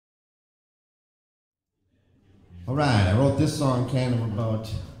Alright, I wrote this song kind of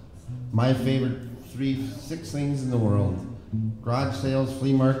about my favorite 6 things in the world. Garage sales,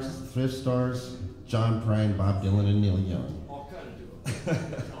 flea markets, thrift stores, John Prine, Bob Dylan, and Neil Young. I'll kind of do it.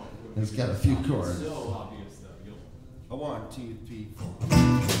 It's got a few chords. So obvious though. A 1, 2, 3, 4.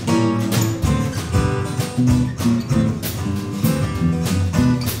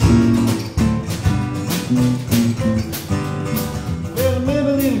 Well, I met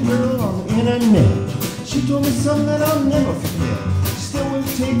a little girl on the internet. She told me something that I'll never forget. She still will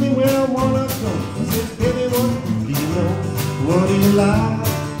take me where I wanna go. I said, baby, what do you know? What do you like?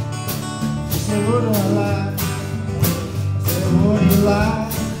 She said, what do I like? I said, what do you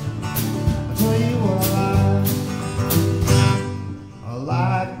like? I'll tell you what I like. I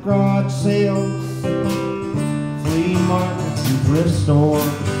like garage sales, flea markets, and thrift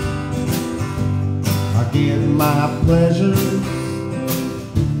stores. I get my pleasures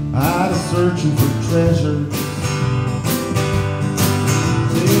out of searching for treasures.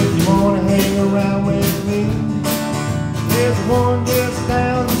 So if you wanna hang around with me, there's one just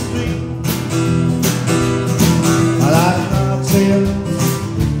down the street. I like garage sales,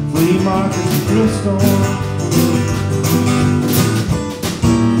 flea markets, and thrift stores.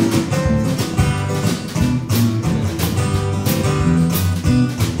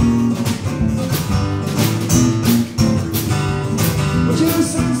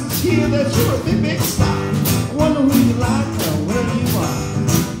 That you're a big, big star. I wonder who you like or where you are.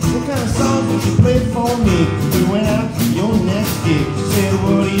 What kind of song did you play for me? We went out to your next gig. She said,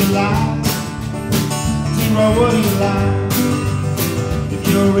 what do you like? T-Roy, what do you like? If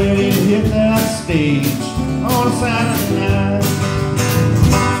you're ready to hit that stage on a Saturday night.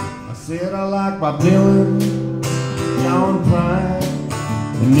 I said, I like Bob Dylan, John Prine,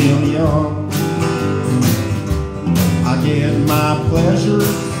 and Neil Young. I get my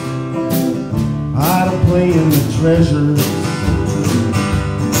pleasures out of playing the treasures.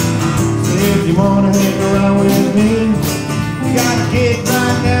 So if you wanna hang around with me, you gotta get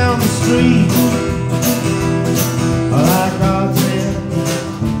right down the street. I like garage sales,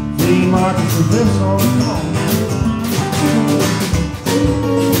 flea markets, and thrift stores. Come on, man.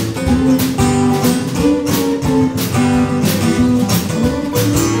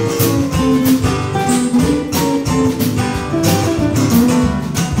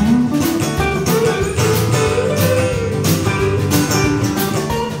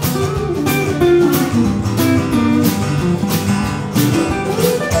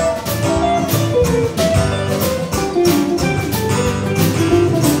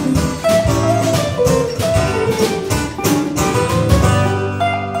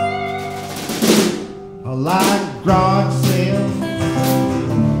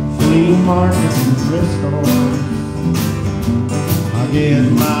 Markets and thrift stores. I get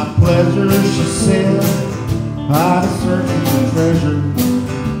my pleasure, she said, out of searching for treasure.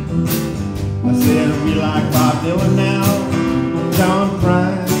 I said, we like Bob Dylan now, John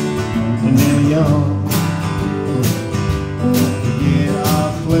Prine, and Neil Young. We get our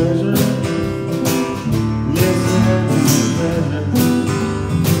pleasure, listening to the treasure.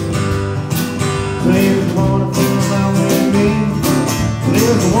 So if you wanna come around with me,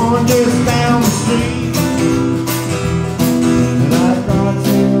 there's one just down the street. And I've got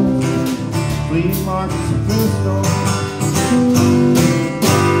sales, flea markets, and thrift stores.